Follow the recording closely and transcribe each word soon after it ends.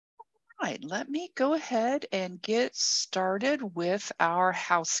right, let me go ahead and get started with our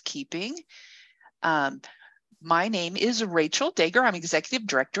housekeeping. My name is Rachel Dager. I'm Executive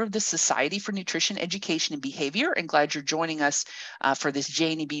Director of the Society for Nutrition Education and Behavior, and glad you're joining us for this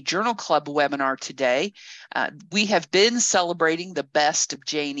JNEB Journal Club webinar today. We have been celebrating the best of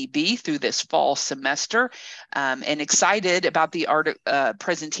JNEB through this fall semester, and excited about the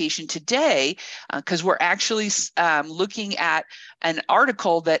presentation today because we're actually looking at an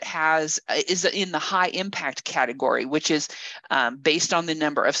article that is in the high impact category, which is based on the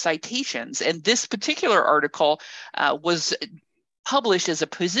number of citations. And this particular article was published as a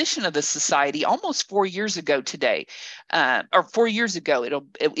position of the society almost 4 years ago today, or 4 years ago,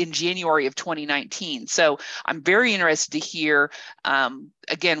 in January of 2019. So I'm very interested to hear,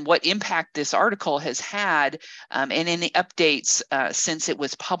 again, what impact this article has had and any updates since it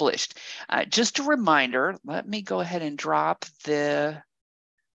was published. Just a reminder, let me go ahead and drop the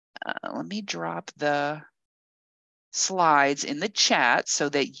slides in the chat so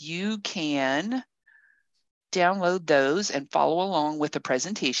that you can download those and follow along with the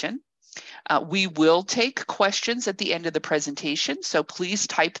presentation. We will take questions at the end of the presentation, so please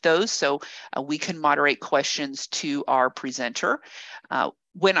type those so we can moderate questions to our presenter.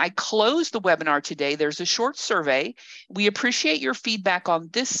 When I close the webinar today, there's a short survey. We appreciate your feedback on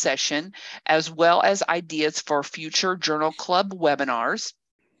this session, as well as ideas for future Journal Club webinars.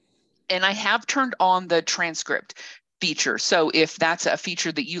 And I have turned on the transcript feature. So if that's a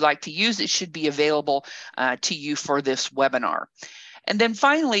feature that you like to use, it should be available to you for this webinar. And then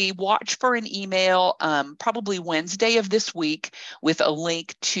finally, watch for an email probably Wednesday of this week with a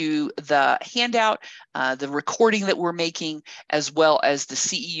link to the handout, the recording that we're making, as well as the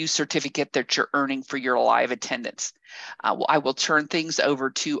CEU certificate that you're earning for your live attendance. I will turn things over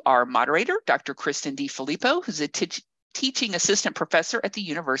to our moderator, Dr. Kristen DiFilippo, who's a teaching assistant professor at the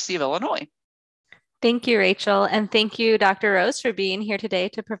University of Illinois. Thank you, Rachel, and thank you, Dr. Rose, for being here today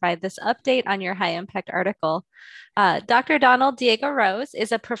to provide this update on your high impact article. Dr. Donald Diego Rose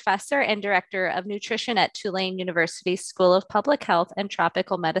is a professor and director of nutrition at Tulane University School of Public Health and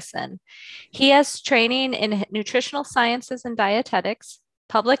Tropical Medicine. He has training in nutritional sciences and dietetics,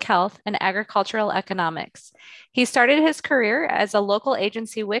 public health, and agricultural economics. He started his career as a local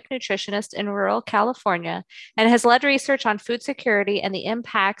agency WIC nutritionist in rural California and has led research on food security and the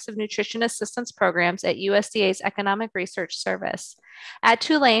impacts of nutrition assistance programs at USDA's Economic Research Service. At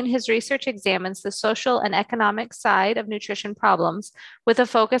Tulane, his research examines the social and economic side of nutrition problems with a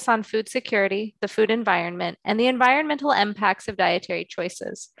focus on food security, the food environment, and the environmental impacts of dietary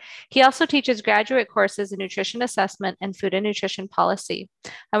choices. He also teaches graduate courses in nutrition assessment and food and nutrition policy.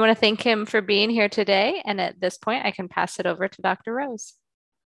 I want to thank him for being here today, and at this point, I can pass it over to Dr. Rose.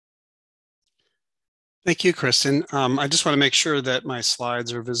 Thank you, Kristen. I just want to make sure that my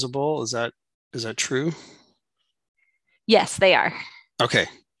slides are visible. Is that true? Yes, they are. Okay,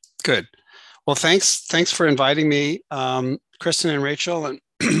 good. Well, thanks for inviting me, Kristen and Rachel,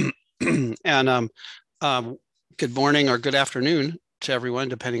 and and good morning or good afternoon to everyone,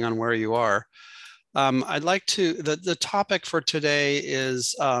 depending on where you are. I'd like to, the topic for today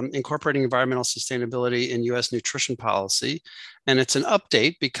is incorporating environmental sustainability in U.S. nutrition policy. And it's an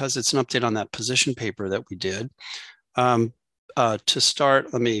update because it's an update on that position paper that we did. To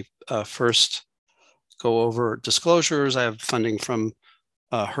start, let me first go over disclosures. I have funding from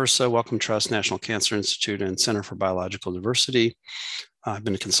HRSA, Wellcome Trust, National Cancer Institute, and Center for Biological Diversity. I've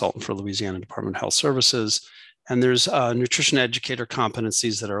been a consultant for Louisiana Department of Health Services. And there's nutrition educator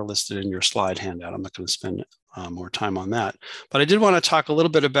competencies that are listed in your slide handout. I'm not going to spend more time on that. But I did want to talk a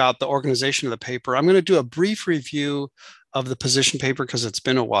little bit about the organization of the paper. I'm going to do a brief review of the position paper because it's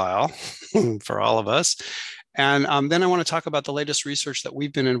been a while for all of us. And then I want to talk about the latest research that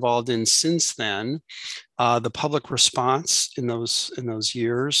we've been involved in since then, the public response in those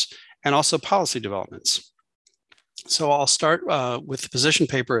years, and also policy developments. So I'll start with the position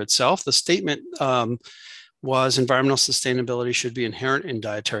paper itself. The statement was environmental sustainability should be inherent in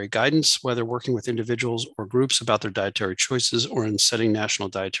dietary guidance, whether working with individuals or groups about their dietary choices or in setting national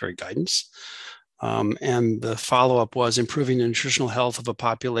dietary guidance. And the follow-up was improving the nutritional health of a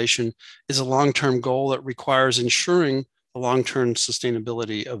population is a long-term goal that requires ensuring the long-term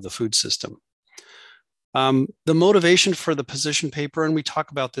sustainability of the food system. The motivation for the position paper, and we talk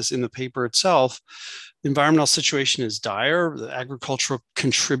about this in the paper itself, environmental situation is dire. The agriculture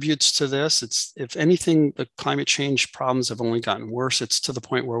contributes to this. It's, if anything, the climate change problems have only gotten worse. It's to the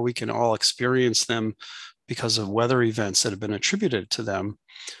point where we can all experience them because of weather events that have been attributed to them.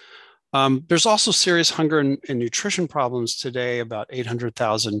 There's also serious hunger and nutrition problems today. About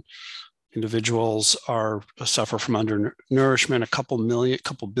 800,000 individuals suffer from undernourishment. A couple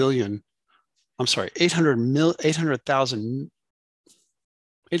billion I'm sorry, 800,000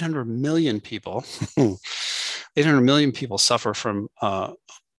 800 million people, 800 million people suffer from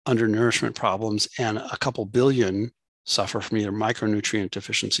undernourishment problems, and a couple billion suffer from either micronutrient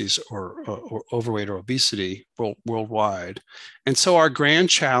deficiencies or overweight or obesity worldwide. And so our grand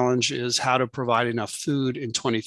challenge is how to provide enough food in 2030